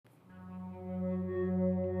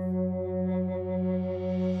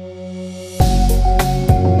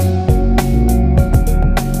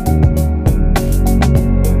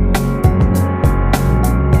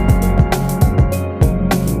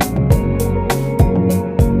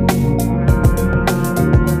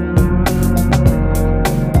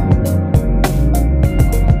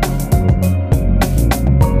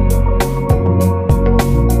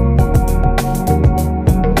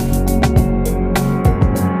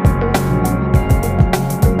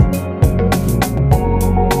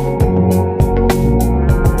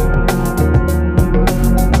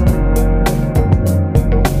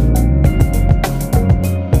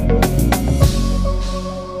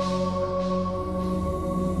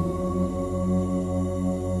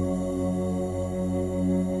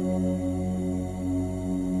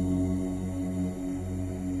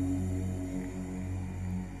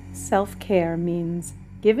Self-care means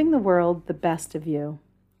giving the world the best of you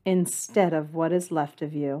instead of what is left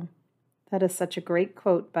of you. That is such a great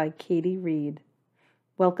quote by Katie Reed.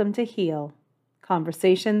 Welcome to Heal,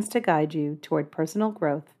 conversations to guide you toward personal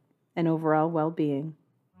growth and overall well-being.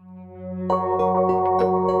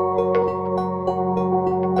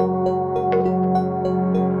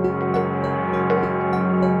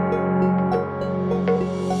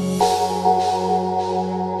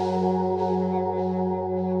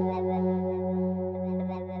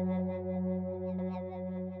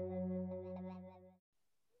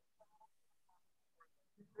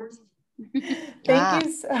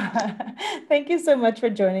 Thank you so much for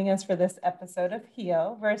joining us for this episode of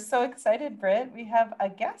Heal. We're so excited, Britt. We have a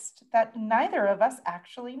guest that neither of us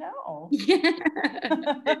actually know. Yeah.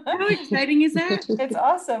 How exciting is that? It's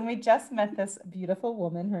awesome. We just met this beautiful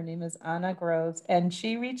woman. Her name is Anna Groves, and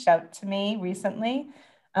she reached out to me recently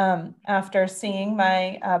after seeing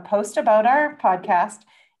my post about our podcast,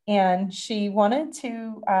 and she wanted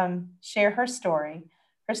to share her story.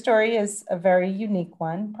 Her story is a very unique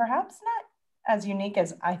one, perhaps not as unique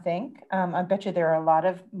as I think. I bet you there are a lot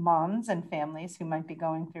of moms and families who might be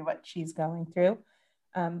going through what she's going through.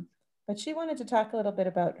 But she wanted to talk a little bit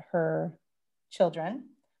about her children,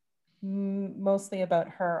 mostly about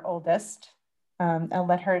her oldest. I'll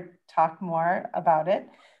let her talk more about it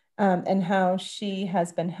and how she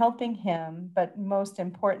has been helping him, but most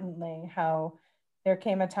importantly, how there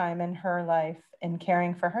came a time in her life in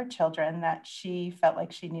caring for her children that she felt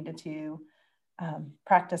like she needed to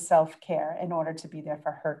practice self-care in order to be there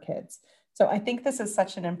for her kids. So I think this is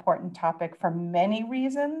such an important topic for many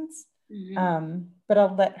reasons, but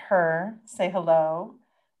I'll let her say hello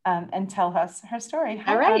and tell us her story.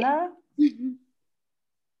 Hi, all right. Anna.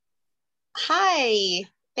 Hi,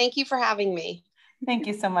 thank you for having me. Thank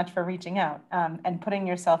you so much for reaching out and putting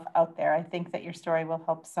yourself out there. I think that your story will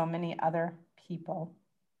help so many other people.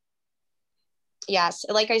 Yes,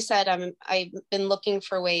 like I said, I've been looking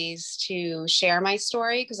for ways to share my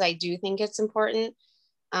story because I do think it's important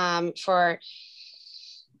for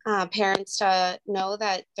parents to know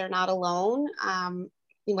that they're not alone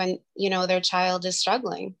when, their child is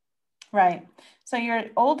struggling. Right. So your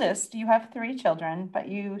oldest, you have 3 children, but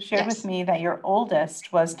you shared with me that your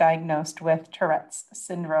oldest was diagnosed with Tourette's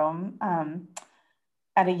syndrome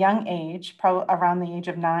at a young age, probably around the age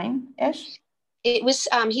of 9-ish. It was,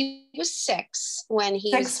 he was 6 when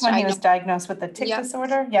he was diagnosed with the tic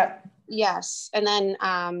disorder. Yep. Yes. And then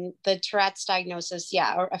the Tourette's diagnosis,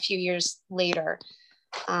 a few years later.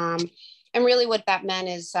 And really what that meant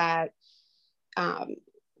is that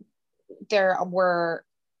there were,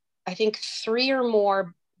 I think, 3 or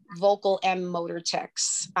more vocal and motor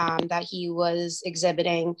tics that he was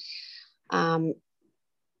exhibiting,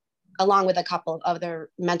 along with a couple of other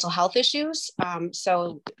mental health issues.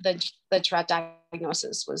 So the Tourette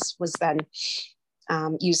diagnosis was then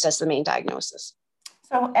used as the main diagnosis.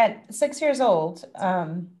 So at 6 years old,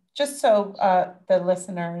 just so the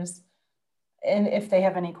listeners, and if they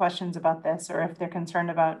have any questions about this or if they're concerned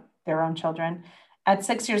about their own children, at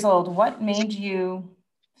 6 years old, what made you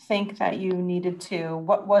think that you needed to,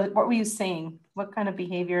 what were you seeing? What kind of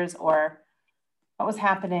behaviors or what was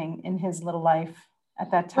happening in his little life at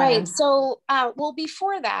that time? Right. So, well,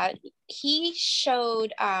 before that, he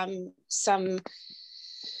showed some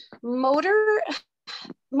motor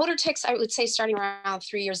tics, I would say, starting around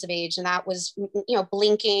 3 years of age. And that was,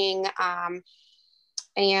 blinking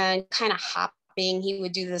and kind of hopping. He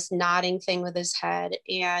would do this nodding thing with his head.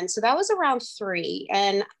 And so that was around 3.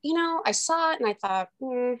 And, I saw it and I thought,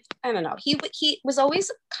 I don't know. He was always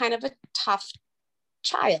kind of a tough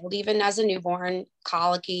child, even as a newborn,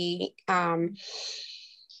 colicky,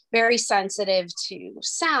 very sensitive to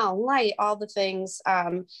sound, light, all the things.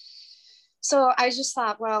 So I just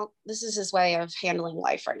thought, well, this is his way of handling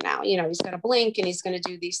life right now. He's going to blink and he's going to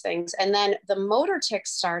do these things. And then the motor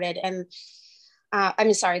tics started, and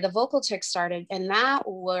the vocal tics started, and that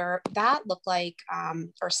looked like,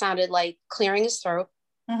 or sounded like clearing his throat,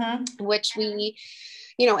 which we,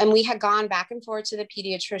 and we had gone back and forth to the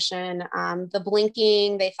pediatrician. The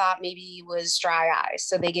blinking, they thought maybe was dry eyes,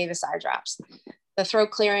 so they gave us eye drops. The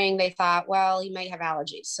throat clearing, they thought, well, he might have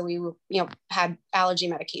allergies. So we, had allergy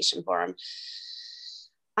medication for him.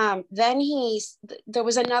 Then there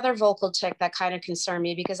was another vocal tic that kind of concerned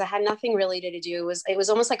me because it had nothing really to do. It was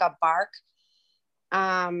almost like a bark.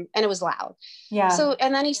 And it was loud. Yeah. So,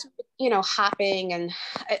 and then he started, hopping, and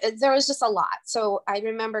there was just a lot. So I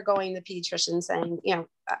remember going to the pediatrician saying,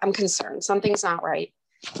 I'm concerned, something's not right.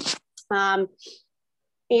 And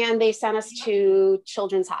they sent us to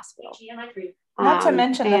Children's Hospital. Not to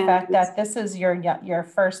mention the fact And that this is your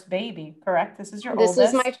first baby, correct? This is your this is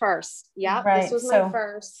oldest. my first. Yeah, Right. this was my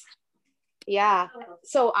first. Yeah.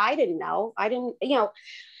 So I didn't know. I didn't,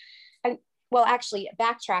 well, actually,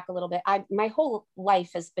 backtrack a little bit. My whole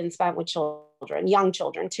life has been spent with children, young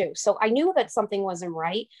children too. So I knew that something wasn't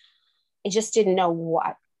right. I just didn't know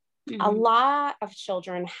what. Mm-hmm. A lot of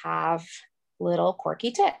children have little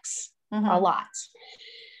quirky tics, Mm-hmm. a lot.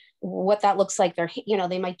 What that looks like,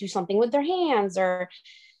 they might do something with their hands or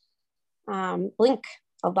blink,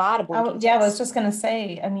 a lot of blinking tics. Yeah, I was just going to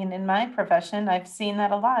say, I mean, in my profession, I've seen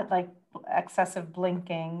that a lot, like excessive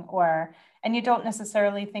blinking and you don't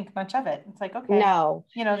necessarily think much of it. It's like, okay, no,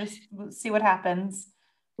 just see what happens.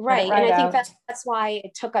 Right. And I think that's why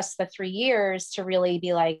it took us the 3 years to really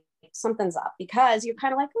be like, something's up, because you're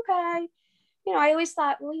kind of like, okay, I always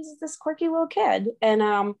thought, well, he's this quirky little kid.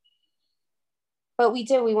 And, but we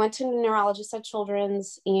went to a neurologist at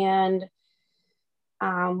Children's, and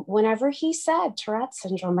whenever he said Tourette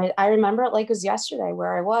syndrome, I remember it like it was yesterday,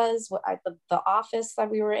 where I was the office that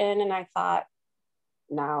we were in, and I thought,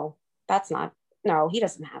 no, he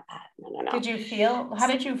doesn't have that. No. How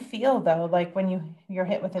did you feel though? Like when you're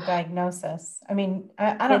hit with a diagnosis? I mean,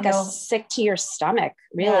 I don't know. Sick to your stomach,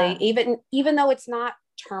 really. Yeah. Even though it's not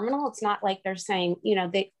terminal, it's not like they're saying,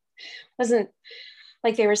 they wasn't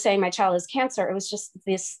like they were saying my child has cancer. It was just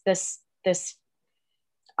this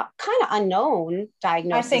kind of unknown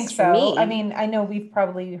diagnosis. I think so. For me. I mean, I know we've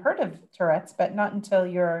probably heard of Tourette's, but not until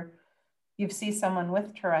you see someone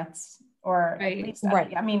with Tourette's, or right. At least,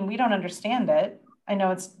 right. I mean, we don't understand it. I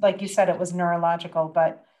know it's like you said, it was neurological,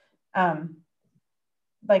 but I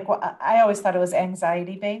always thought it was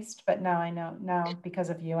anxiety based, but now I know because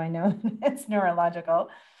of you, I know it's neurological.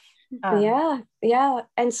 Yeah.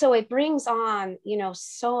 And so it brings on,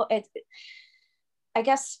 I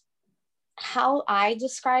guess how I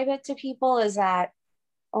describe it to people is that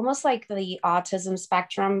almost like the autism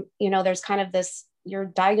spectrum, there's kind of this, you're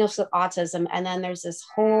diagnosed with autism, and then there's this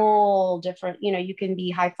whole different, you can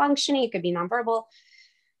be high functioning, you could be nonverbal.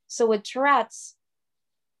 So with Tourette's,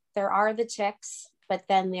 there are the tics, but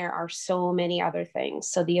then there are so many other things.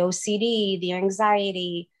 So the OCD, the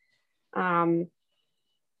anxiety,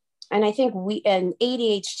 and I think and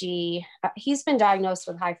ADHD, he's been diagnosed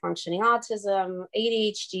with high functioning autism,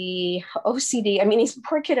 ADHD, OCD. I mean, his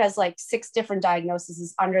poor kid has like 6 different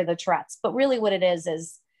diagnoses under the Tourette's, but really what it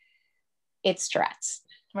is it's Tourette's.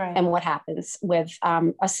 Right. And what happens with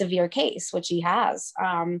a severe case, which he has.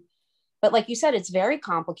 But like you said, it's very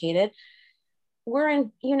complicated. We're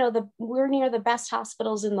in, we're near the best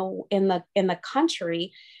hospitals in the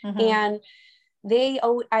country. Mm-hmm. And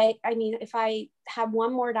I mean, if I have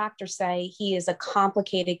one more doctor say he is a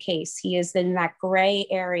complicated case, he is in that gray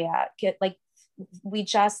area, it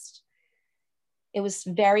was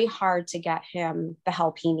very hard to get him the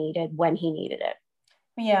help he needed when he needed it.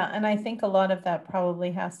 Yeah. And I think a lot of that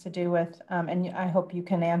probably has to do with, and I hope you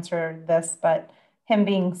can answer this, but him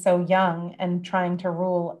being so young and trying to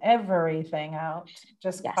rule everything out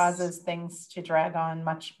just causes things to drag on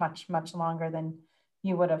much, much, much longer than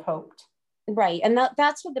you would have hoped. Right. And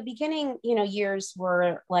that's what the beginning, years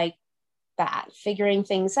were like, that figuring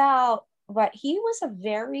things out. But he was a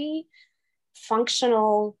very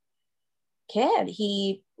functional kid.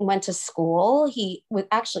 He went to school.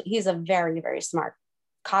 He's a very, very smart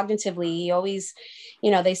cognitively. He always,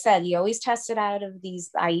 they said he always tested out of these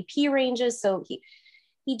IEP ranges. So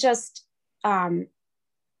he just, the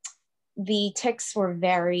tics were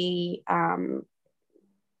very,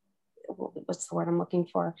 what's the word I'm looking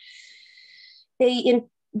for? They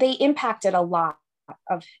impacted a lot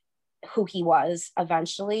of who he was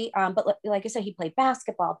eventually. But like I said, he played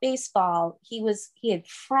basketball, baseball. He had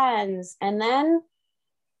friends. And then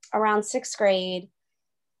around 6th grade,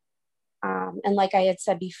 and like I had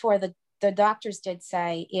said before, the doctors did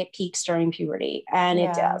say it peaks during puberty, and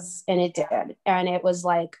it does. And it did. And it was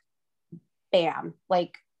like, bam,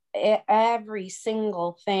 like every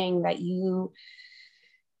single thing that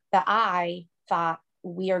I thought,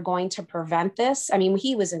 we are going to prevent this. I mean,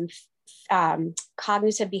 he was in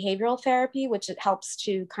cognitive behavioral therapy, which it helps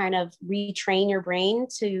to kind of retrain your brain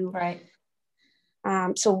to. Right.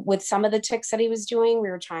 So with some of the tics that he was doing, we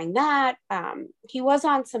were trying that. He was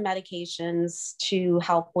on some medications to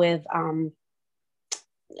help with, I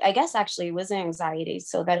guess actually it was anxiety,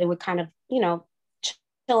 so that it would kind of,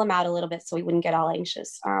 chill him out a little bit so he wouldn't get all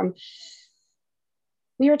anxious.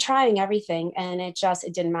 We were trying everything, and it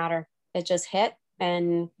didn't matter. It just hit.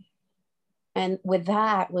 And with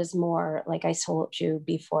that was more, like I told you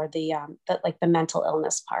before, the mental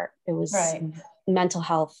illness part. It was mental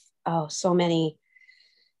health. Oh, so many.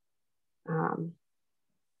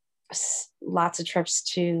 lots of trips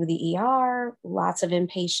to the ER, lots of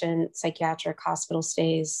inpatient psychiatric hospital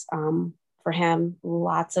stays for him,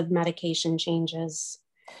 lots of medication changes.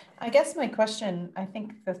 I guess my question, I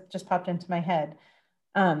think that just popped into my head.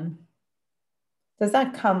 Does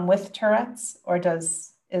that come with Tourette's, or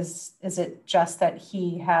is it just that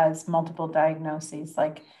he has multiple diagnoses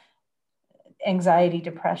like anxiety,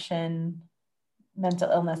 depression,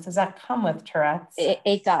 mental illness? Does that come with Tourette's?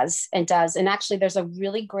 It does. It does. And actually, there's a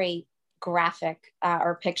really great graphic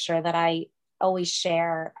or picture that I always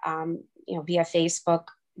share, via Facebook.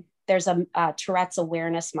 There's a Tourette's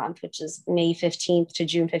Awareness Month, which is May 15th to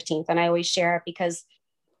June 15th. And I always share it because,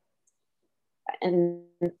 and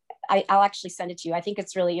I'll actually send it to you. I think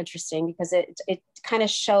it's really interesting because it kind of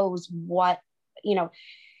shows what,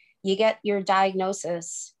 you get your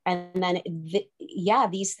diagnosis and then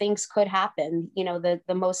these things could happen. The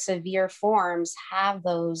most severe forms have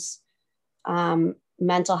those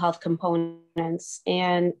mental health components.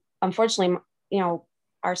 And unfortunately,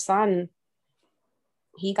 our son,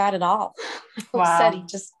 he got it all. Wow. Said he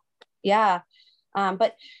just, yeah.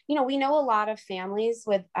 But, we know a lot of families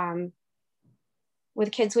with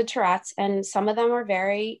kids with Tourette's, and some of them are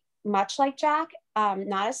very much like Jack,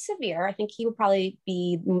 not as severe. I think he would probably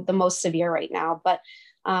be the most severe right now, but,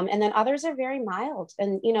 and then others are very mild.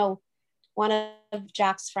 And, one of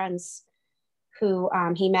Jack's friends who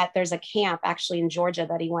he met, there's a camp actually in Georgia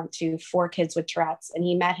that he went to for kids with Tourette's, and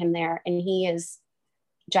he met him there, and he is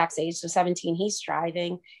Jack's age, so 17, he's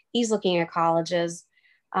driving, he's looking at colleges.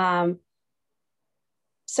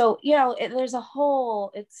 So, there's a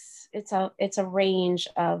whole, it's a range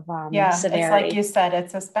of severity. It's like you said,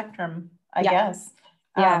 it's a spectrum, I guess.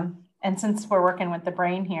 Yeah. And since we're working with the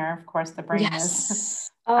brain here, of course, the brain is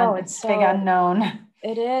it's big unknown.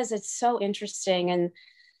 It is. It's so interesting. And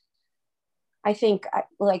I think,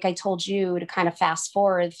 like I told you, to kind of fast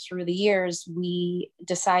forward through the years, we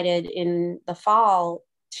decided in the fall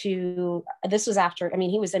this was after,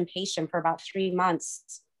 he was inpatient for about 3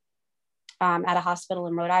 months at a hospital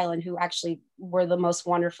in Rhode Island, who actually were the most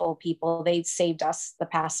wonderful people. They saved us the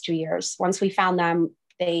past 2 years. Once we found them,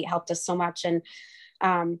 they helped us so much. And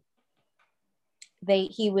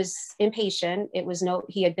he was inpatient.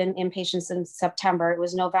 He had been inpatient since September. It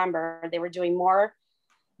was November. They were doing more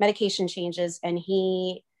medication changes, and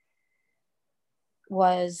he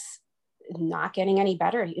was not getting any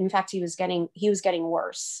better. In fact, he was getting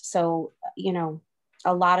worse. So,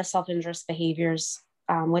 a lot of self-injurious behaviors,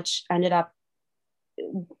 which ended up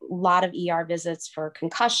a lot of ER visits for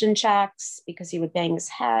concussion checks because he would bang his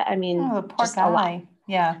head. The poor guy.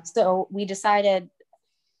 Yeah. So we decided,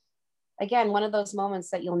 again, one of those moments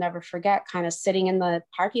that you'll never forget, kind of sitting in the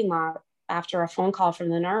parking lot after a phone call from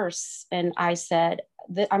the nurse. And I said,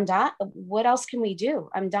 I'm done. What else can we do?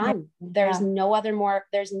 I'm done. There's no other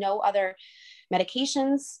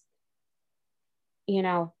medications.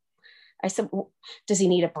 I said, does he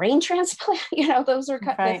need a brain transplant? Those are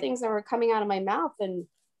the things that were coming out of my mouth. And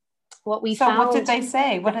what we found. So what did they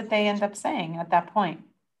say? What did they end up saying at that point?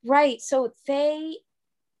 Right. So they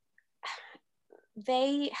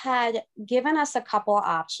had given us a couple of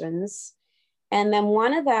options. And then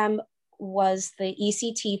one of them was the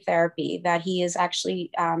ECT therapy that he is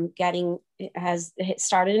actually has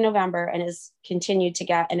started in November and has continued to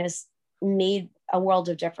get, and has made a world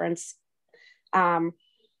of difference. To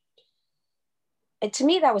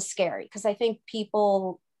me, that was scary because I think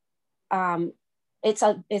people,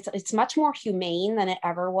 it's much more humane than it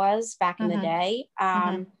ever was back in the day.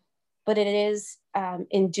 But it is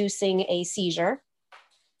inducing a seizure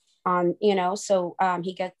so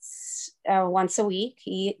he gets once a week,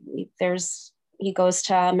 he goes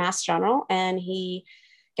to Mass General and he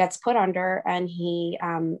gets put under, and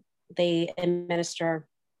they administer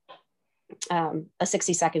a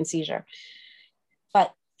 60-second seizure.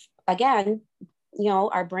 But again,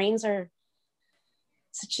 our brains are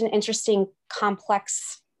such an interesting,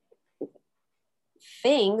 complex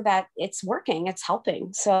thing that it's working, it's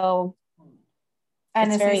helping. So,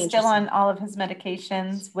 and is he still on all of his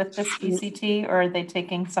medications with this ECT, or are they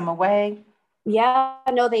taking some away? Yeah,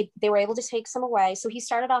 no, they were able to take some away. So he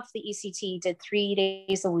started off the ECT, did 3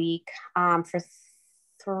 days a week for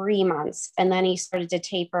 3 months. And then he started to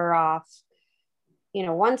taper off,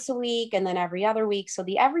 once a week and then every other week. So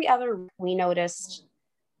the every other, we noticed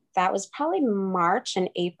that was probably March and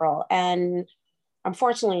April. And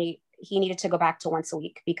unfortunately, he needed to go back to once a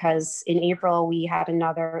week because in April we had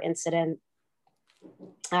another incident,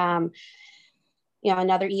 another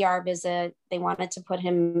ER visit. They wanted to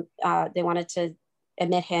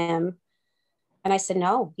admit him. And I said,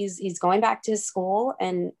 no, he's going back to his school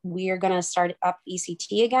and we are going to start up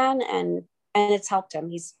ECT again. And and it's helped him.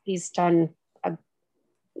 He's done a,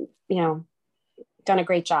 done a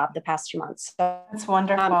great job the past 2 months. So, That's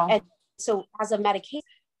wonderful. And so as a medication,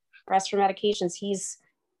 rest for medications, he's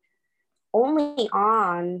only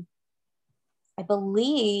on, I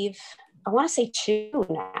believe, I want to say 2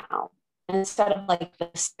 now, instead of like the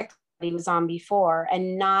 6 that he was on before,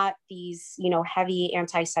 and not these, heavy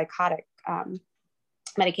antipsychotic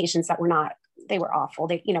medications that they were awful.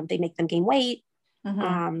 They make them gain weight.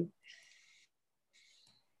 Mm-hmm.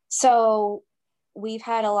 So we've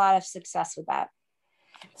had a lot of success with that.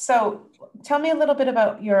 So tell me a little bit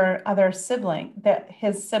about your other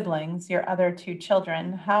his siblings, your other 2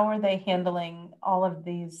 children. How are they handling all of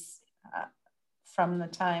these from the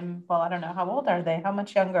time, well, I don't know, how old are they? How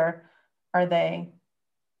much younger are they?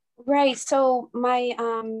 Right. So my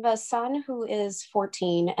the son who is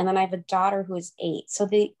 14, and then I have a daughter who is 8. So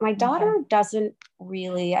my daughter doesn't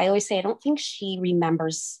really, I always say, I don't think she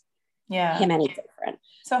remembers him any different.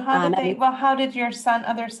 So how did your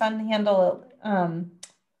other son handle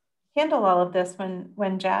all of this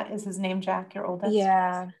when Jack, is his name Jack, your oldest?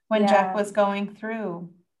 Yeah. When Jack was going through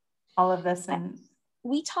all of this? And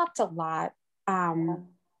we talked a lot.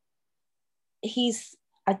 He's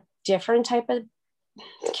a different type of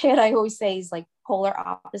kid. I always say he's like polar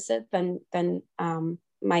opposite than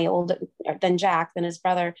Jack, than his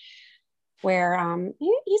brother, where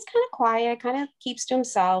he's kind of quiet, kind of keeps to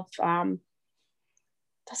himself,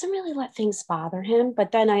 doesn't really let things bother him.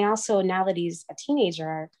 But then I also, now that he's a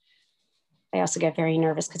teenager, I also get very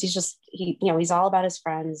nervous because he's all about his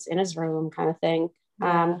friends in his room kind of thing.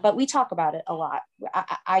 But we talk about it a lot.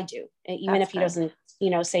 I do, even That's if he doesn't,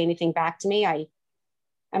 say anything back to me.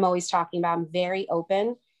 I'm always talking about him, very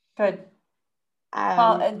open. Good.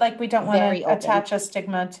 Well, like, we don't want to attach a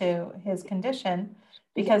stigma to his condition,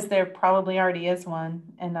 because there probably already is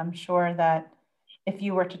one. And I'm sure that if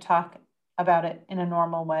you were to talk about it in a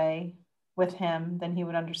normal way with him, then he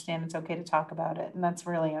would understand it's okay to talk about it. And that's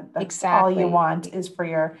really all you want, is for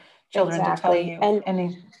your children to tell you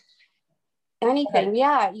anything. Okay.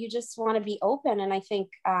 Yeah. You just want to be open. And I think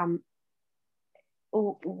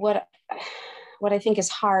what I think is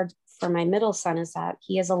hard for my middle son is that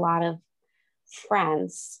he has a lot of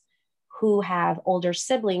friends who have older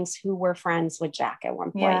siblings who were friends with Jack at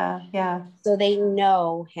one point. Yeah. So they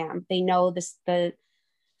know him. They know the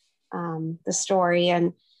story.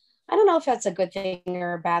 And I don't know if that's a good thing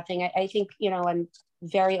or a bad thing. I think, I'm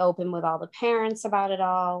very open with all the parents about it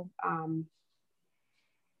all.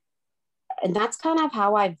 And that's kind of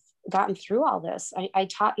how I've gotten through all this. I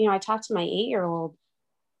talked to my 8-year-old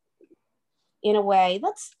in a way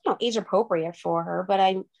that's, age appropriate for her, but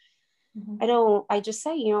I just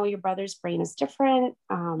say, your brother's brain is different.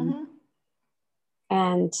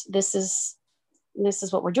 And this is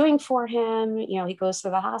what we're doing for him. He goes to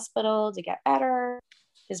the hospital to get better.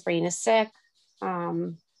 His brain is sick.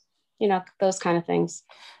 Those kind of things.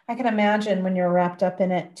 I can imagine when you're wrapped up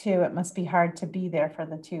in it too, it must be hard to be there for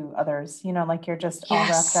the 2 others, like you're just all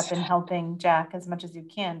wrapped up in helping Jack as much as you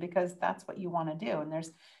can, because that's what you want to do. And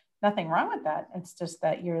there's nothing wrong with that. It's just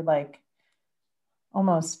that you're like,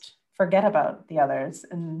 almost forget about the others.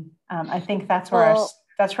 And I think that's where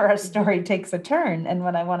our story takes a turn. And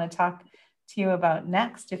what I want to talk to you about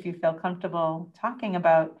next, if you feel comfortable talking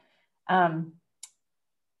about,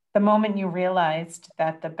 the moment you realized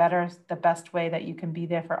that the best way that you can be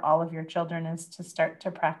there for all of your children is to start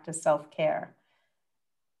to practice self-care.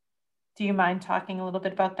 Do you mind talking a little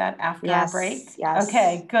bit about that after our break? Yes.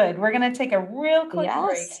 Okay, good. We're going to take a real quick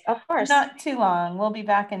break. Of course. Not too long. We'll be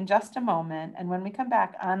back in just a moment. And when we come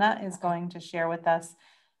back, Anna is going to share with us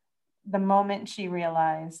the moment she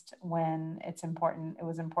realized when it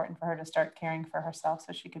was important for her to start caring for herself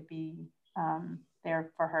so she could be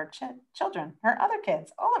there for her children, her other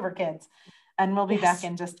kids, all of her kids. And we'll be back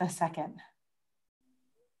in just a second.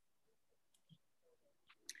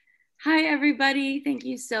 Hi, everybody. Thank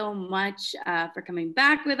you so much for coming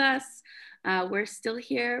back with us. We're still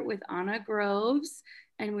here with Anna Groves,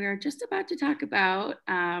 and we're just about to talk about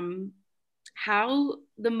how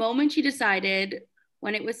the moment she decided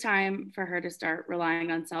when it was time for her to start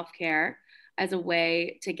relying on self-care as a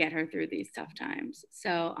way to get her through these tough times.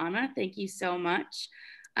 So Anna, thank you so much.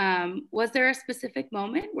 Was there a specific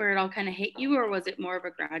moment where it all kind of hit you, or was it more of a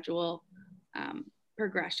gradual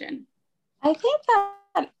progression? I think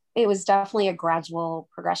that it was definitely a gradual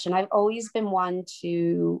progression. I've always been one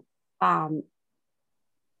to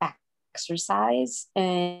exercise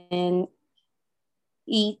and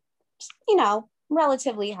eat,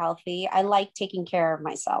 relatively healthy. I like taking care of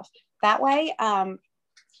myself that way.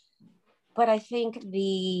 But I think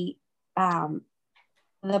the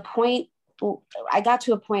point I got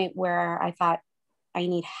to a point where I thought I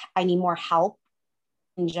need more help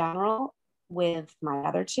in general with my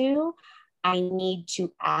other two. I need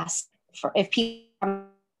to ask for, if people.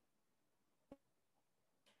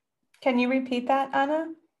 Can you repeat that, Anna?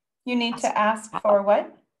 You need to ask for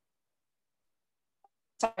what?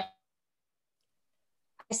 Sorry.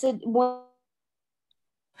 I said, well,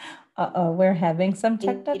 Uh-oh, we're having some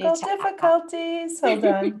technical difficulties. Hold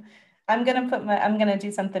on. I'm gonna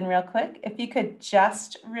do something real quick. If you could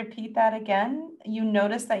just repeat that again. You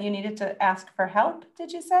noticed that you needed to ask for help,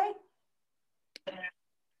 did you say?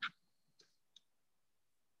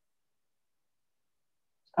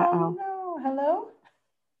 Oh no, hello?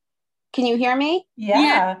 Can you hear me?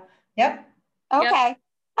 Yeah. Yep. Okay. Yep.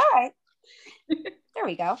 All right. There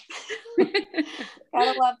we go.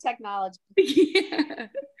 Gotta love technology. Yeah.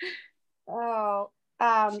 Oh,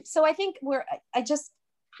 so I think it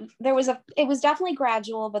was definitely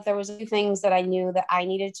gradual, but there was a few things that I knew that I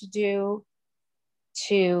needed to do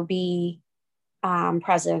to be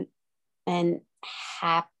present and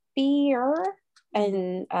happier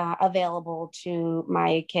and available to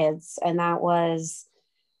my kids. And that was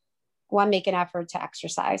one, make an effort to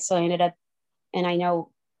exercise. So I ended up, and I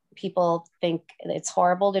know people think it's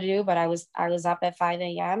horrible to do, but I was up at 5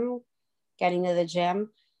 a.m. getting to the gym.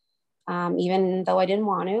 Even though I didn't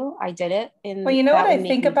want to, I did it. And well, you know what I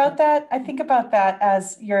think about that? I think about that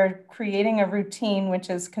as you're creating a routine which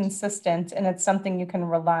is consistent and it's something you can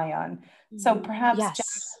rely on. So perhaps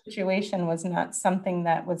Jack's situation was not something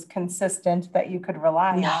that was consistent that you could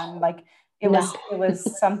rely on. Like it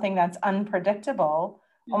was something that's unpredictable,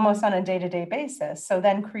 almost on a day-to-day basis. So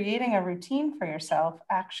then creating a routine for yourself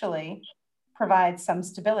actually provides some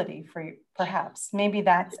stability for you, perhaps. Maybe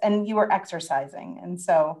that's, and you were exercising. And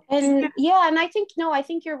so. And yeah, and I think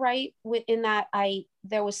you're right in that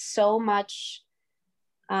there was so much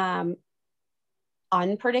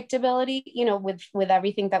unpredictability, with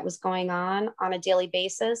everything that was going on a daily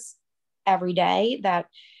basis every day, that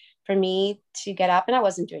for me to get up, and I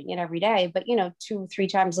wasn't doing it every day, but 2-3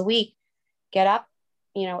 times a week, get up,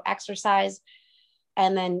 exercise,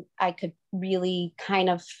 and then I could really kind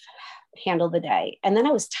of handle the day. And then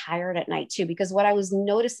I was tired at night too, because what I was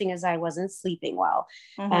noticing is I wasn't sleeping well.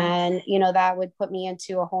 And that would put me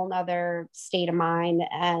into a whole nother state of mind.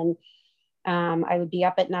 And I would be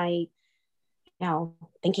up at night,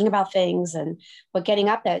 thinking about things, but getting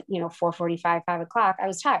up at 4:45, 5 o'clock, I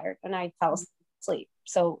was tired and I fell asleep.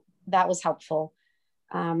 So that was helpful.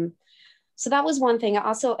 So that was one thing.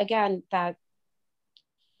 Also, again, that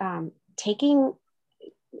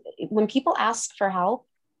when people ask for help,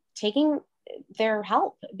 taking their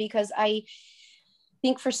help, because I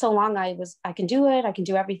think for so long I can do it. I can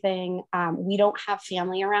do everything. We don't have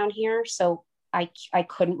family around here. So I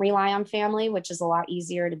couldn't rely on family, which is a lot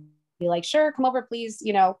easier to be like, sure, come over, please,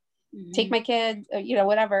 take my kid,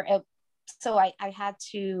 whatever. So I had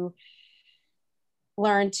to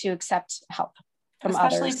learn to accept help from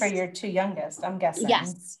especially others. For your two youngest, I'm guessing.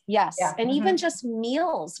 Yes. Yeah. And even just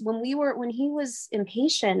meals, when he was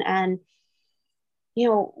inpatient and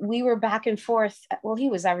we were back and forth. Well, he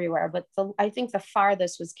was everywhere, but I think the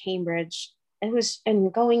farthest was Cambridge. It was,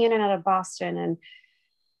 and going in and out of Boston,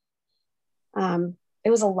 and it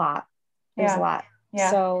was a lot. It was a lot. Yeah.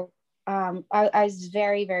 So I was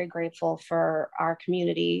very, very grateful for our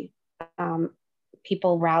community.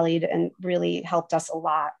 People rallied and really helped us a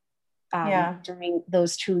lot during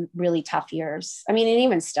those 2 really tough years. I mean, and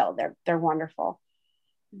even still, they're wonderful.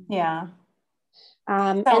 Yeah.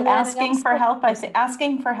 So asking for help,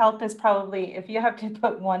 asking for help is probably, if you have to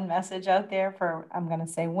put one message out there for, I'm going to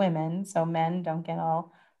say women, so men don't get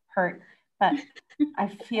all hurt, but I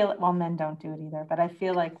feel, well, men don't do it either, but I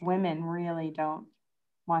feel like women really don't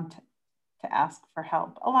want to ask for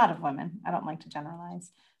help. A lot of women, I don't like to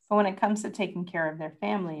generalize, but when it comes to taking care of their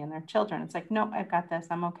family and their children, it's like, nope, I've got this,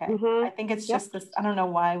 I'm okay. I think it's just this, I don't know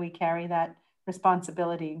why we carry that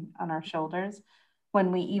responsibility on our shoulders,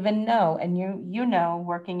 when we even know, and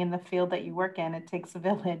working in the field that you work in, it takes a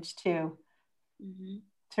village to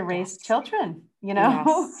raise children,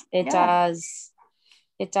 Yes, it does.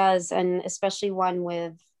 It does. And especially one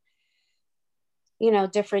with,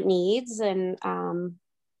 different needs. And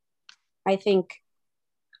I think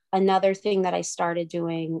another thing that I started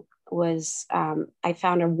doing was I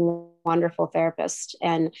found a wonderful therapist,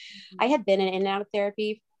 and I had been in and out of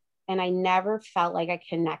therapy, and I never felt like I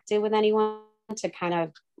connected with anyone to kind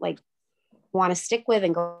of like want to stick with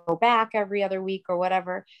and go back every other week or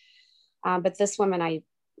whatever. But this woman,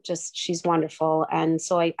 she's wonderful. And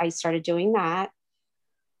so I started doing that.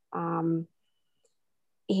 And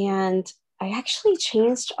I actually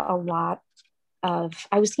changed a lot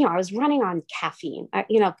I was running on caffeine.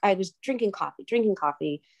 I was drinking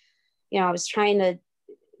coffee. I was trying to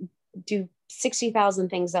do 60,000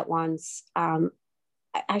 things at once.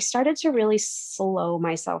 I started to really slow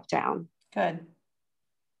myself down. Good.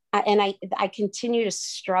 And I continue to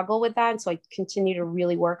struggle with that. And so I continue to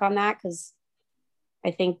really work on that, because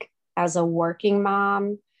I think as a working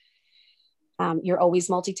mom, you're always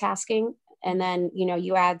multitasking. And then,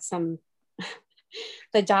 you add some,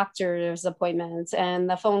 the doctor's appointments and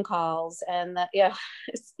the phone calls and the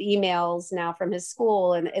emails now from his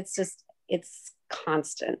school. And it's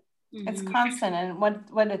constant. It's constant. And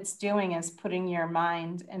what it's doing is putting your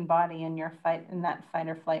mind and body in in that fight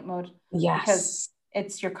or flight mode. Yes.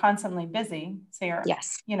 Because you're constantly busy. So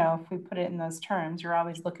yes. If we put it in those terms, you're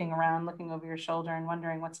always looking around, looking over your shoulder and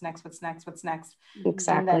wondering what's next. Exactly.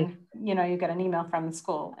 And then, you get an email from the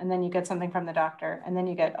school, and then you get something from the doctor, and then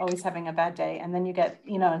you get always having a bad day. And then you get,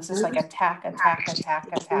 it's just like attack.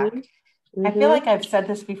 Mm-hmm. I feel like I've said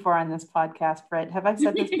this before on this podcast, Britt. Have I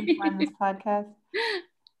said this before on this podcast?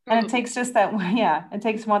 And it takes just that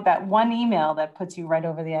one email that puts you right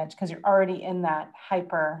over the edge, because you're already in that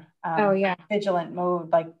hyper vigilant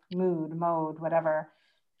mode, like mode, whatever.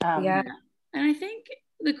 And I think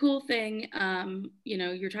the cool thing,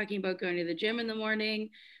 you're talking about going to the gym in the morning.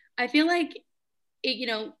 I feel like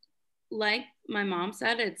it, like my mom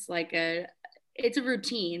said, it's a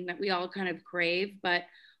routine that we all kind of crave, but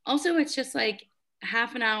also it's just like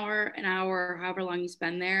half an hour, however long you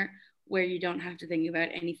spend there, where you don't have to think about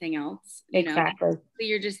anything else. Exactly. So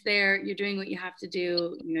you're just there, you're doing what you have to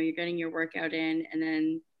do, you're getting your workout in,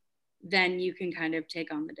 and then you can kind of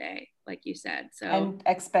take on the day, like you said. So, and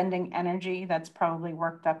expending energy that's probably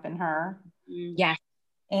worked up in her. Yes.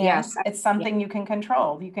 And yes. It's something you can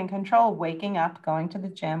control. You can control waking up, going to the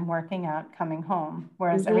gym, working out, coming home.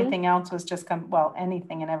 Whereas everything else was just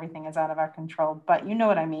anything and everything is out of our control. But you know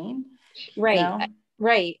what I mean? Right.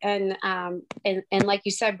 Right. And like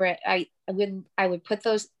you said, Britt, I would put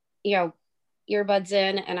those, earbuds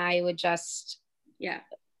in, and I would just,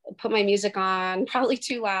 put my music on probably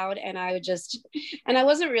too loud. And I would and I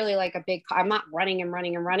wasn't really like I'm not running,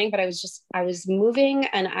 but I was moving.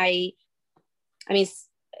 And I mean,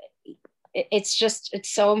 it's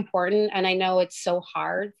so important. And I know it's so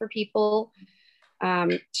hard for people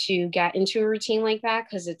to get into a routine like that,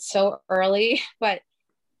 because it's so early. But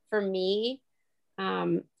for me,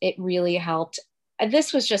 it really helped.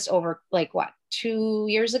 This was just over 2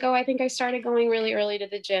 years ago. I think I started going really early to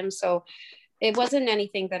the gym. So it wasn't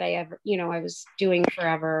anything that I ever, I was doing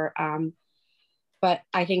forever. But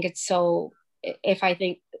I think I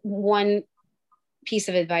think one piece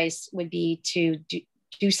of advice would be to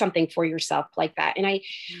do something for yourself like that. And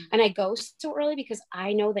I go so early because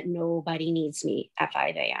I know that nobody needs me at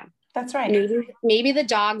 5 a.m. That's right. Maybe the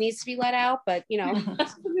dog needs to be let out, but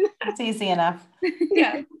it's easy enough.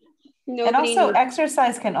 Yeah. And also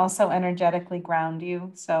exercise can also energetically ground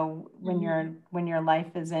you. So when your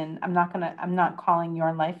life is in, I'm not calling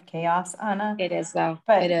your life chaos, Anna. It is though.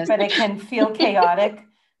 But it is. But it can feel chaotic.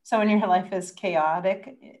 So when your life is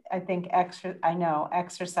chaotic, I think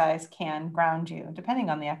exercise can ground you, depending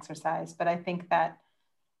on the exercise. But I think that,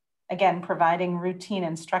 again, providing routine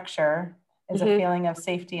and structure is a feeling of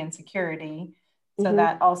safety and security. So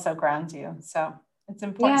that also grounds you. So it's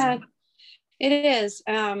important. Yeah, it is.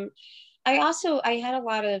 I had a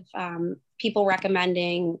lot of people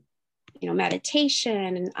recommending,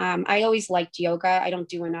 meditation. And I always liked yoga. I don't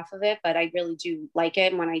do enough of it, but I really do like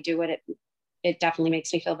it. And when I do it, it definitely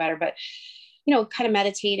makes me feel better. But, kind of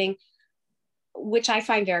meditating, which I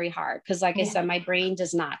find very hard because, like I said, my brain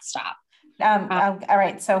does not stop. All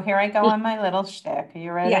right. So here I go on my little shtick. Are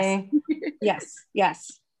you ready?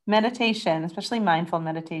 Yes. Meditation, especially mindful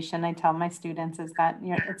meditation, I tell my students is that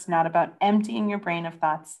it's not about emptying your brain of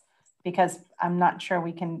thoughts, because I'm not sure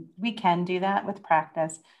we can do that with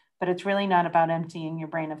practice, but it's really not about emptying your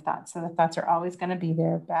brain of thoughts. So the thoughts are always going to be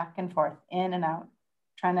there, back and forth, in and out,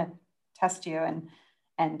 trying to test you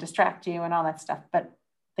and distract you and all that stuff. But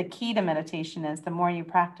the key to meditation is the more you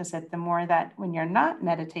practice it, the more that when you're not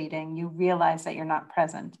meditating, you realize that you're not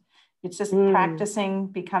present. It's just practicing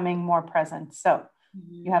becoming more present. So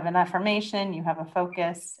you have an affirmation, you have a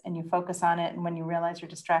focus, and you focus on it. And when you realize you're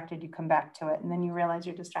distracted, you come back to it. And then you realize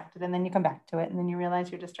you're distracted, and then you come back to it. And then you realize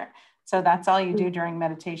you're distracted. So that's all you do during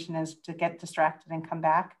meditation, is to get distracted and come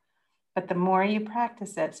back. But the more you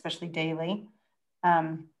practice it, especially daily,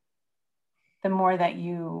 the more that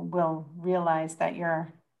you will realize that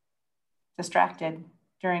you're distracted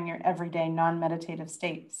during your everyday non-meditative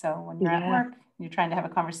state. So when you're at work, you're trying to have a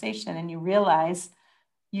conversation, and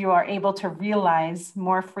you are able to realize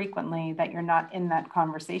more frequently that you're not in that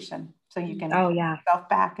conversation. so you can Oh put yeah. yourself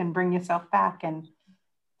back and bring yourself back. And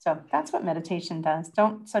so that's what meditation does.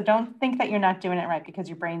 Don't think that you're not doing it right because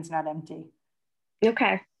your brain's not empty.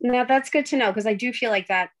 Okay. Now that's good to know, because I do feel like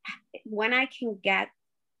that when I can get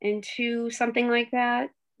into something like that,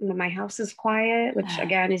 when my house is quiet, which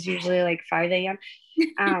again is usually like 5 a.m.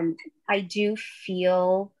 I do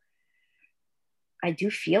feel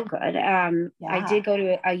good. I did go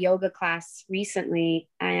to a yoga class recently,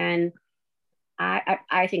 and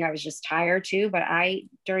I think I was just tired too, but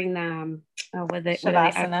during the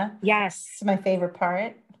Shavasana. Yes, it's my favorite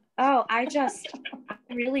part. Oh,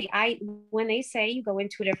 when they say you go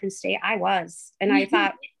into a different state, and I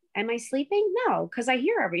thought, am I sleeping? No, because I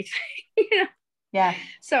hear everything. Yeah.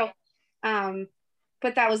 So,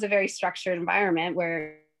 but that was a very structured environment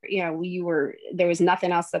where, there was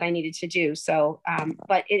nothing else that I needed to do. So,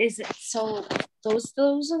 but it is, so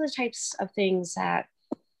those are the types of things that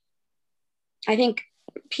I think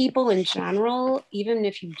people in general, even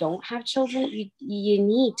if you don't have children, you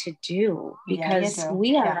need to do, because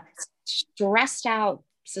we are a stressed out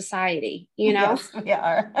society, Yes, we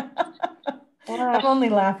are. I'm only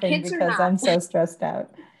laughing because I'm so stressed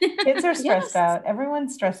out. Kids are stressed out.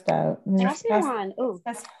 Everyone's stressed out. This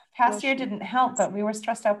past year didn't help, but we were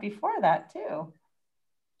stressed out before that too.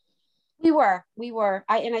 We were.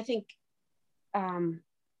 I think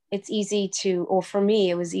it's easy to, or for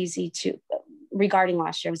me, it was easy to, regarding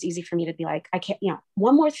last year, it was easy for me to be like, I can't,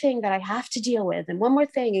 one more thing that I have to deal with, and one more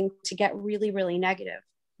thing, and to get really, really negative.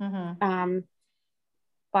 Mm-hmm.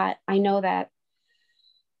 But I know that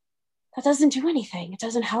doesn't do anything. It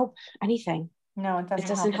doesn't help anything. No, it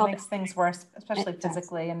doesn't help. It makes things worse, especially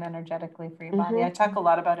physically and energetically for your body. I talk a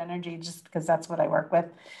lot about energy just because that's what I work with,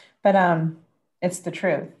 but it's the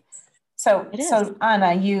truth. So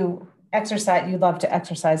Anna, you love to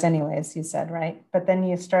exercise anyways, you said, right? But then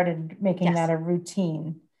you started making that a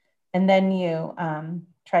routine, and then you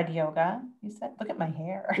tried yoga, you said. Look at my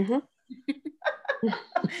hair.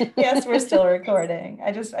 Yes, we're still recording.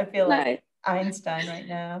 I feel like Einstein right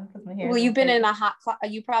now because my hair. Well, you've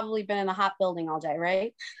probably been in a hot building all day,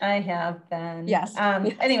 right? I have been. Yes.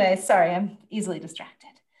 Anyway, sorry, I'm easily distracted.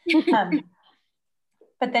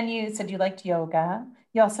 But then you said you liked yoga.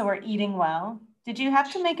 You also were eating well. Did you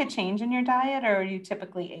have to make a change in your diet, or you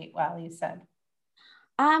typically ate well, you said?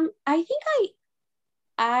 I think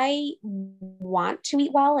I want to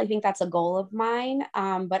eat well. I think that's a goal of mine.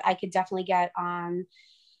 But I could definitely get on,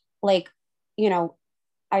 I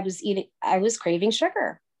was craving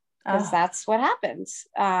sugar, because that's what happens.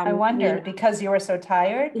 I wonder, because you were so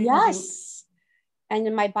tired? Yes.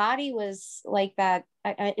 And my body was like that.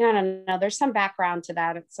 I don't know. There's some background to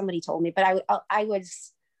that. Somebody told me, but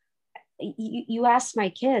you asked my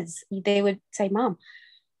kids, they would say, Mom,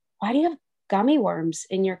 why do you have gummy worms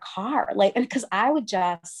in your car? Because I would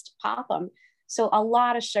just pop them. So a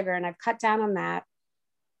lot of sugar, and I've cut down on that.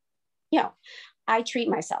 I treat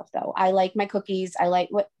myself though. I like my cookies.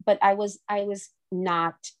 But I was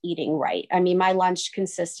not eating right. I mean, my lunch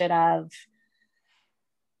consisted of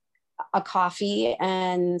a coffee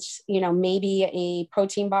and, maybe a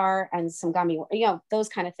protein bar and some gummy, those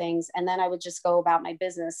kind of things. And then I would just go about my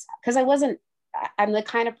business, because I'm the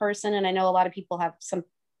kind of person, and I know a lot of people have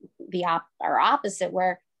are opposite,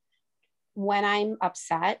 where when I'm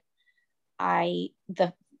upset,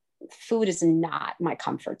 the food is not my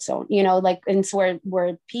comfort zone, and so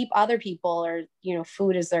where other people are,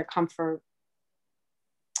 food is their comfort,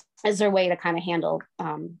 is their way to kind of handle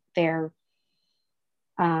their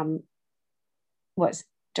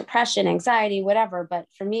depression, anxiety, whatever. But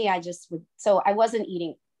for me, I wasn't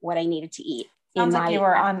eating what I needed to eat. Sounds like you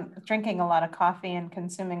were drinking a lot of coffee and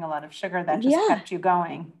consuming a lot of sugar that just kept you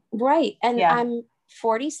going. Right. And I'm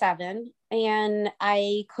 47, and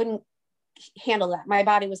I couldn't handle that. My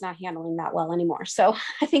body was not handling that well anymore. So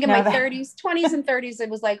I think in my 20s and 30s, it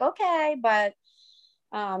was like, okay, but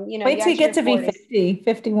wait till you get to 40s. Be 50,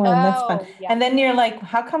 51. That's fun. Yeah. And then you're like,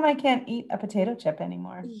 how come I can't eat a potato chip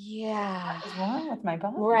anymore? Yeah. What is wrong with my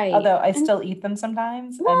body? Right. Although I still eat them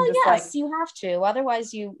sometimes. Well, yes, you have to.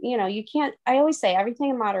 Otherwise you can't. I always say everything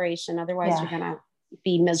in moderation. Otherwise you're going to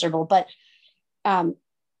be miserable. But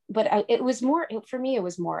it was more, for me, it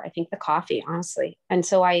was more, I think, the coffee, honestly. And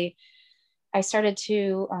so I started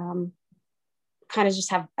to kind of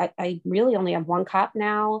just I really only have one cup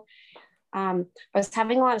now. I was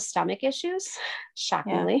having a lot of stomach issues,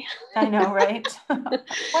 shockingly. Yeah, I know, right?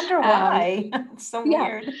 Wonder why. It's so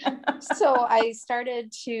weird. So I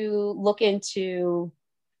started to look into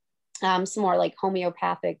some more like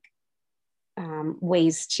homeopathic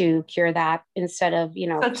ways to cure that, instead of,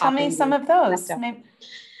 So tell me some of those.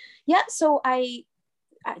 Yeah. So I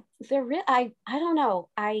don't know.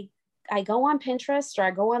 go on Pinterest, or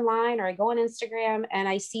I go online, or I go on Instagram, and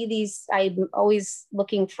I see these, I'm always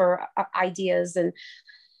looking for ideas. And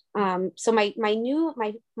so my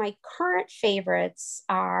current favorites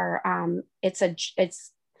are, it's a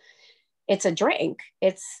drink.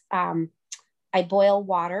 It's, I boil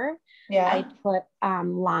water. Yeah. I put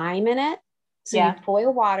lime in it. So Yeah. you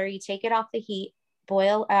boil water, you take it off the heat,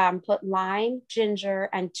 boil, put lime, ginger,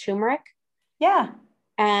 and turmeric. Yeah.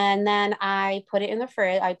 And then I put it in the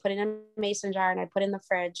fridge. I put it in a mason jar and I put it in the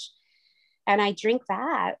fridge, and I drink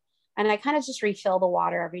that. And I kind of just refill the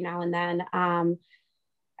water every now and then.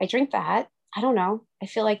 I drink that. I don't know. I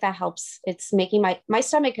feel like that helps. It's making my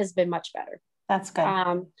stomach has been much better. That's good.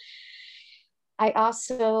 I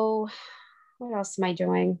also, what else am I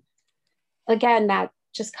doing? Again, that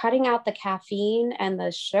just cutting out the caffeine and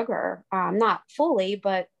the sugar, not fully,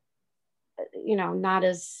 but not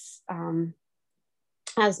as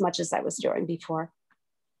much as I was doing before.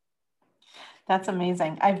 That's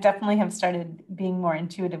amazing. I've definitely have started being more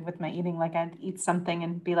intuitive with my eating. Like I'd eat something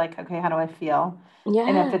and be like, okay, how do I feel? Yeah.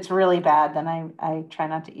 And if it's really bad, then I try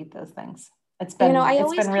not to eat those things. It's been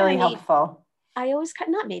really helpful. I always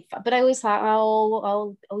not made fun, but I always thought,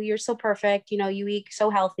 oh, you're so perfect. You eat so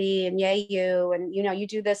healthy, and yay you, and you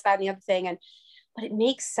do this, that, and the other thing. But it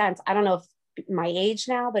makes sense. I don't know if my age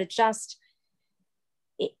now, but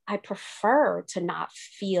I prefer to not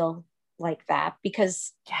feel like that,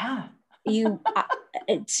 because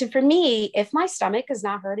for me, if my stomach is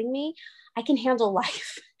not hurting me, I can handle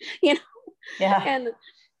life, Yeah. And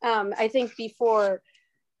I think before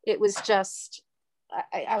it was just,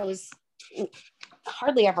 I was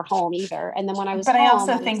hardly ever home either. And then when I was but home, I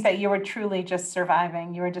also think that you were truly just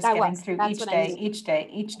surviving. You were just getting through each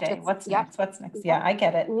day. What's next? Yeah, I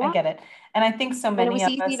get it. Yeah. I get it. And I think so many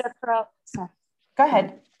of us. Go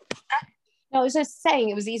ahead. No, I was just saying,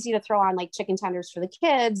 it was easy to throw on like chicken tenders for the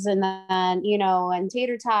kids, and then, and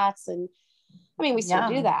tater tots. And I mean, we still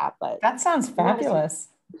do that, but that sounds fabulous.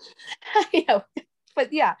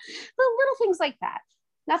 But yeah, the little things like that,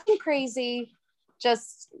 nothing crazy,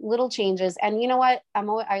 just little changes. And you know what? I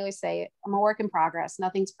always say it, I'm a work in progress.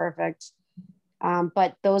 Nothing's perfect.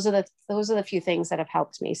 But those are the few things that have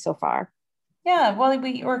helped me so far. Yeah, well,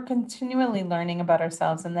 we're continually learning about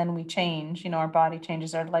ourselves, and then we change, our body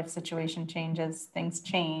changes, our life situation changes, things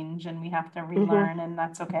change, and we have to relearn, and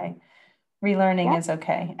that's okay. Relearning is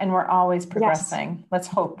okay. And we're always progressing. Yes. Let's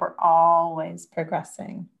hope we're always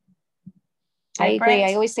progressing. I agree. Britt?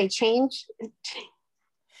 I always say change.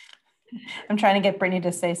 I'm trying to get Brittany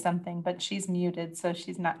to say something, but she's muted, so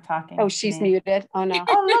she's not talking. Oh, she's muted. Oh no.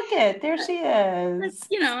 Oh, look there she is.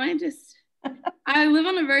 I live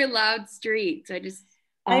on a very loud street. So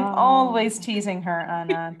I'm always teasing her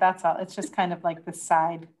on that's all. It's just kind of like the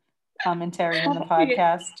side commentary in the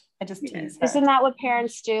podcast. I just tease her. Isn't that what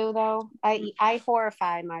parents do though? I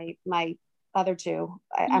horrify my other two.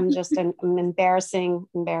 I'm just an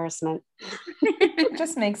embarrassment. It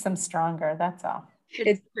just makes them stronger. That's all.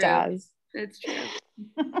 It does. That's true.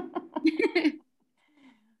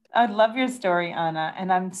 I love your story, Anna.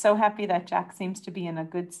 And I'm so happy that Jack seems to be in a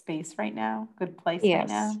good space right now, good place right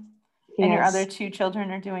now. And your other two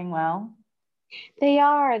children are doing well. They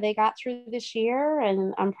are. They got through this year,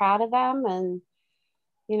 and I'm proud of them. And,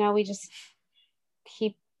 we just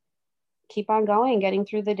keep on going, getting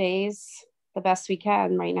through the days the best we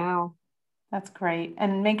can right now. That's great.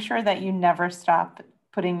 And make sure that you never stop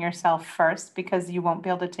putting yourself first, because you won't be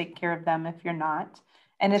able to take care of them if you're not.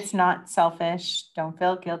 And it's not selfish. Don't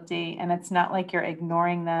feel guilty. And it's not like you're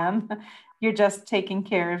ignoring them. You're just taking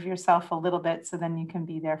care of yourself a little bit, so then you can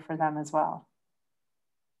be there for them as well.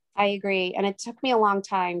 I agree. And it took me a long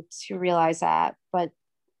time to realize that, but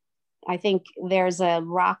I think there's a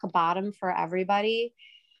rock bottom for everybody.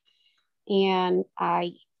 And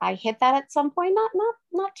I hit that at some point,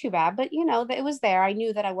 not too bad, but it was there. I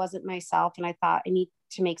knew that I wasn't myself, and I thought I need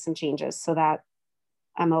to make some changes so that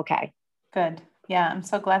I'm okay. Good. Yeah. I'm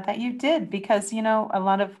so glad that you did, because, a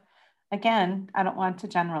lot of, again, I don't want to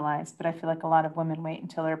generalize, but I feel like a lot of women wait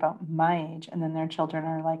until they're about my age, and then their children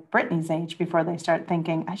are like Brittany's age before they start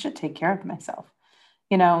thinking, I should take care of myself.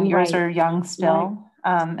 Yours are young still.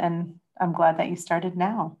 Right. And I'm glad that you started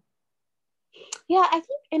now. Yeah. I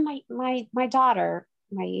think in my daughter,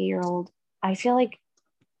 my 8-year-old, I feel like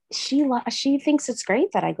she thinks it's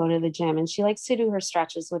great that I go to the gym, and she likes to do her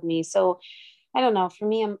stretches with me. So I don't know. For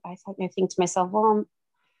me, I think to myself, well,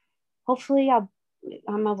 hopefully I'm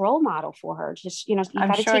a role model for her. Just, you got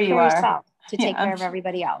to take care of yourself to take care of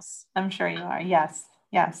everybody else. I'm sure you are. Yes.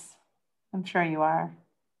 I'm sure you are.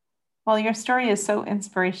 Well, your story is so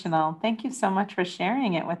inspirational. Thank you so much for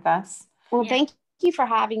sharing it with us. Well, thank you for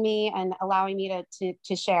having me and allowing me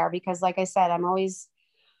to share, because like I said,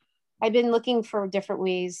 I've been looking for different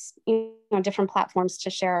ways, different platforms to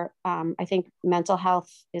share. I think mental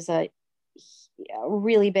health is a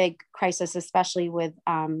really big crisis, especially with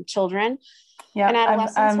children and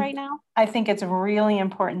adolescents right now. I think it's really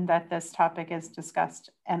important that this topic is discussed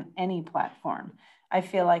on any platform. I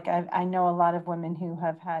feel like I know a lot of women who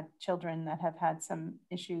have had children that have had some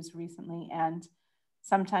issues recently, and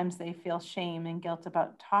sometimes they feel shame and guilt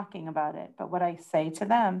about talking about it. But what I say to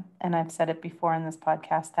them, and I've said it before in this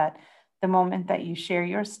podcast, that the moment that you share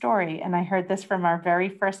your story, and I heard this from our very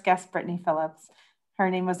first guest, Brittany Phillips, her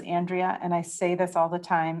name was Andrea, and I say this all the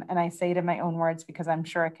time, and I say it in my own words because I'm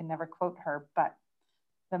sure I can never quote her, but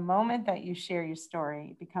the moment that you share your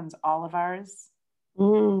story, it becomes all of ours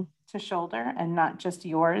to shoulder and not just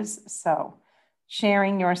yours. So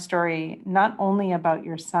sharing your story, not only about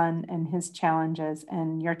your son and his challenges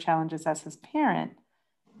and your challenges as his parent,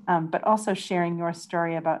 but also sharing your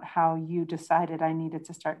story about how you decided I needed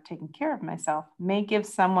to start taking care of myself may give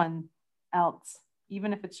someone else,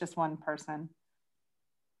 even if it's just one person,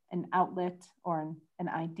 an outlet or an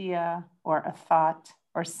idea or a thought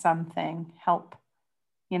or something, help,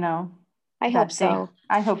 I hope so.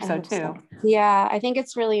 I hope so too. Yeah, I think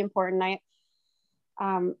it's really important.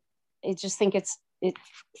 I just think it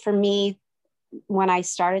for me, when I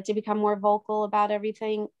started to become more vocal about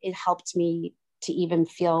everything, it helped me to even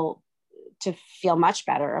feel much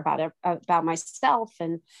better about myself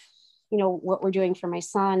and, what we're doing for my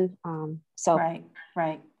son. So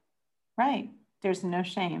Right. There's no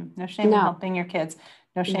shame in helping your kids,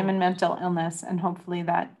 no shame in mental illness. And hopefully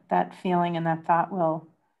that feeling and that thought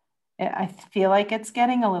I feel like it's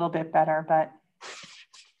getting a little bit better, but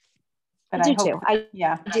I do too.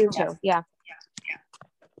 Yeah.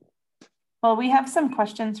 Well, we have some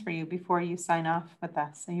questions for you before you sign off with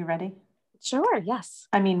us. Are you ready? Sure. Yes.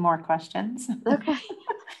 I mean, more questions. Okay.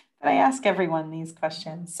 But I ask everyone these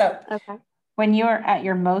questions. So okay. When you're at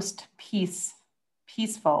your most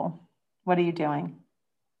peaceful, what are you doing?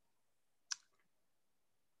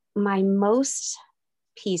 My most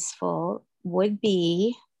peaceful would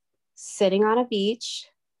be sitting on a beach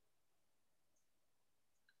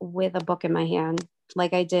with a book in my hand,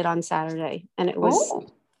 like I did on Saturday. And it was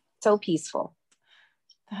so peaceful.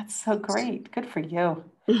 That's so great. Good for you.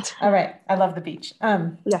 All right. I love the beach.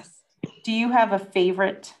 Yes. Do you have a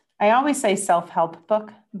favorite? I always say self-help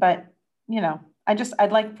book, but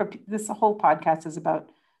I'd like for this whole podcast is about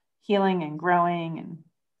healing and growing and,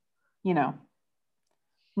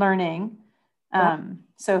 learning.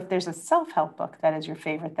 So if there's a self-help book that is your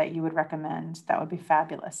favorite that you would recommend, that would be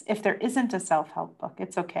fabulous. If there isn't a self-help book,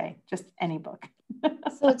 it's okay. Just any book.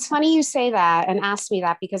 So it's funny you say that and ask me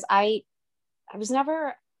that, because I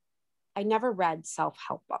never read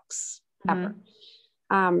self-help books ever.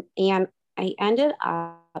 And I ended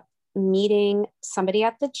up meeting somebody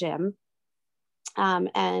at the gym,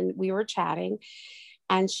 and we were chatting,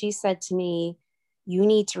 and she said to me, you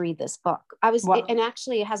need to read this book. And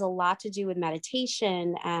actually it has a lot to do with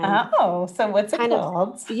meditation and so what's it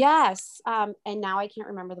called? Yes. And now I can't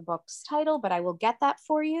remember the book's title, but I will get that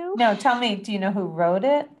for you. No, tell me, do you know who wrote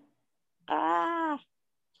it? No.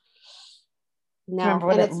 Do you remember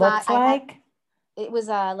what it looks like? It was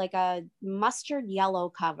like a mustard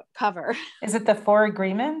yellow cover. Is it the 4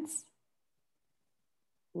 Agreements?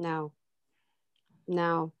 No.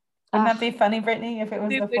 Wouldn't that be funny, Brittany, if it was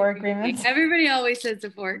the 4 Agreements? Everybody always says the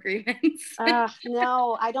 4 Agreements.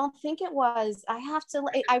 No, I don't think it was.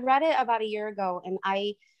 I read it about a year ago, and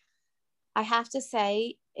I have to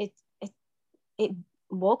say it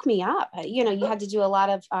woke me up. You had to do a lot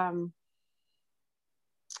of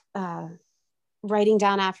writing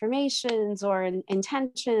down affirmations or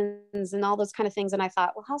intentions and all those kind of things. And I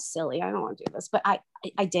thought, well, how silly. I don't want to do this. But I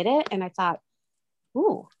did it, and I thought,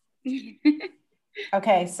 ooh.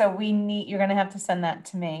 Okay, so you're going to have to send that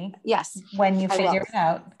to me. Yes. When you figure it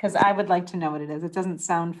out, because I would like to know what it is. It doesn't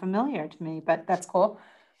sound familiar to me, but that's cool.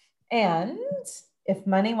 And if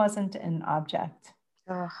money wasn't an object,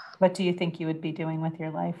 what do you think you would be doing with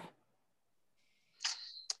your life?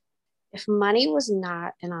 If money was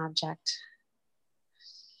not an object,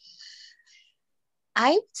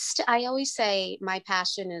 I always say my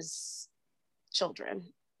passion is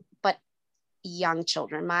children, but young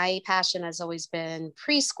children. My passion has always been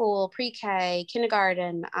preschool, pre-K,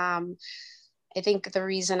 kindergarten. I think the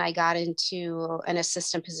reason I got into an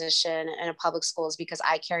assistant position in a public school is because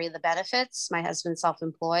I carry the benefits. My husband's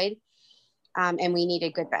self-employed, and we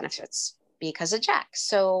needed good benefits because of Jack.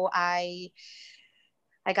 So I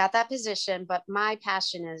got that position, but my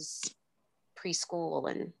passion is preschool.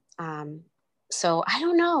 And so I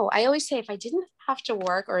don't know. I always say if I didn't have to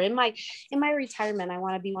work, or in my retirement, I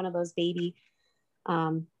want to be one of those baby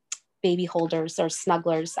holders or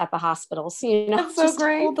snugglers at the hospitals, That's so just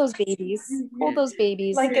great. hold those babies.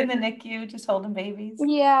 Like in the NICU, just holding babies.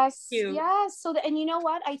 Yes. Cute. Yes. So and you know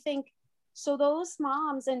what? I think so those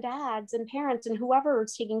moms and dads and parents and whoever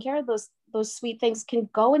is taking care of those sweet things can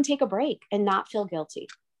go and take a break and not feel guilty.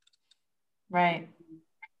 Right.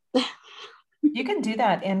 You can do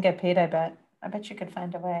that and get paid, I bet. I bet you could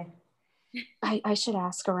find a way. I should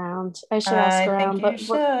ask around. I think you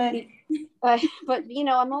should. But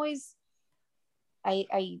I'm always,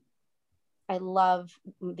 I love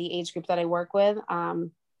the age group that I work with. I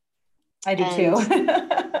do too.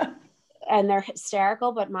 And they're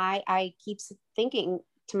hysterical, but I keep thinking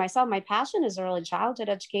to myself, my passion is early childhood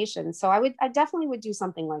education. So I definitely would do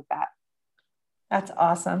something like that. That's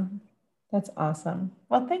awesome. That's awesome.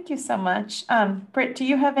 Well, thank you so much. Britt, do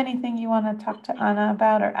you have anything you want to talk to Anna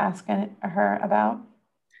about or ask her about?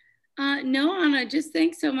 No, Anna, just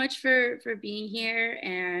thanks so much for being here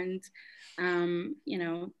and,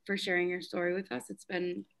 for sharing your story with us. It's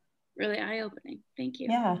been really eye-opening. Thank you.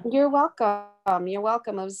 Yeah. You're welcome. You're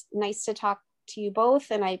welcome. It was nice to talk to you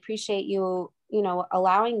both. And I appreciate you,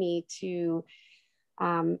 allowing me to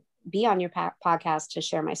be on your podcast to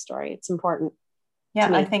share my story. It's important.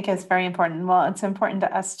 Yeah, I think it's very important. Well, it's important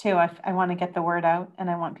to us too. I want to get the word out, and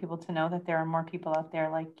I want people to know that there are more people out there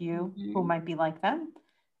like you who might be like them.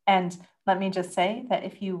 And let me just say that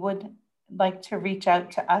if you would like to reach out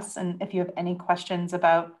to us, and if you have any questions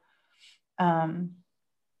about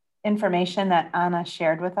information that Anna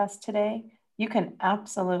shared with us today, you can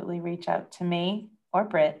absolutely reach out to me or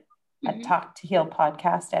Britt at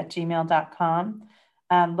talktohealpodcast@gmail.com.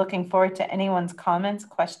 Looking forward to anyone's comments,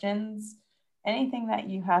 questions, anything that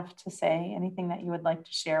you have to say, anything that you would like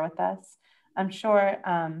to share with us. I'm sure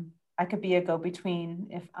I could be a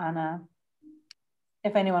go-between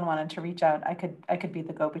if anyone wanted to reach out, I could be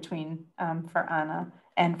the go-between for Anna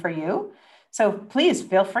and for you. So please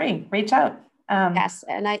feel free, reach out. Yes.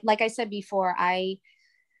 And like I said before, I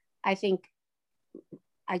think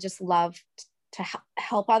I just love to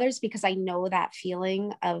help others because I know that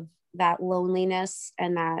feeling of that loneliness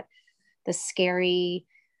and that the scary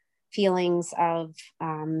feelings of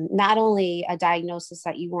not only a diagnosis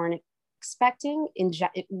that you weren't expecting in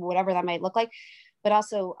whatever that might look like, but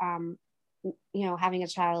also, having a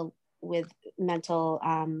child with mental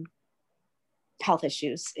health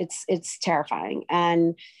issues. It's terrifying.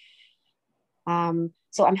 And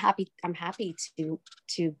so I'm happy to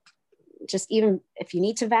just, even if you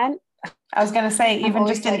need to vent. I was going to say, even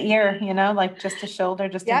just an ear, like just a shoulder,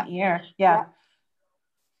 just an ear. Yeah.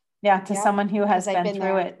 Yeah. To someone who has been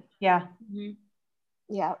through it. Yeah. Mm-hmm.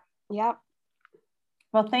 Yeah. Yeah.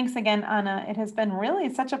 Well, thanks again, Anna. It has been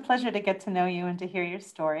really such a pleasure to get to know you and to hear your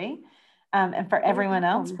story. And for everyone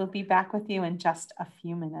else, we'll be back with you in just a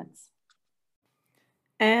few minutes.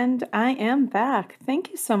 And I am back.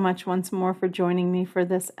 Thank you so much once more for joining me for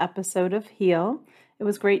this episode of Heal. It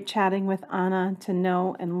was great chatting with Anna to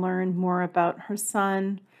know and learn more about her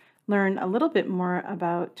son, learn a little bit more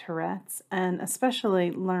about Tourette's, and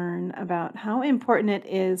especially learn about how important it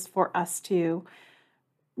is for us to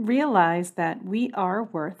realize that we are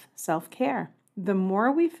worth self-care. The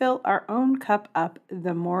more we fill our own cup up,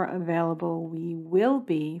 the more available we will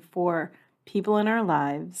be for people in our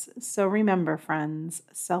lives. So remember, friends,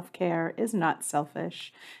 self-care is not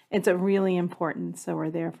selfish. It's really important, so we're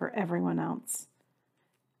there for everyone else.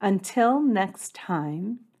 Until next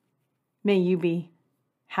time, may you be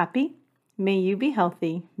happy, may you be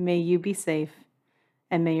healthy, may you be safe,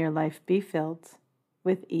 and may your life be filled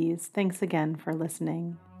with ease. Thanks again for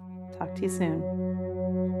listening. Talk to you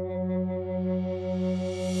soon.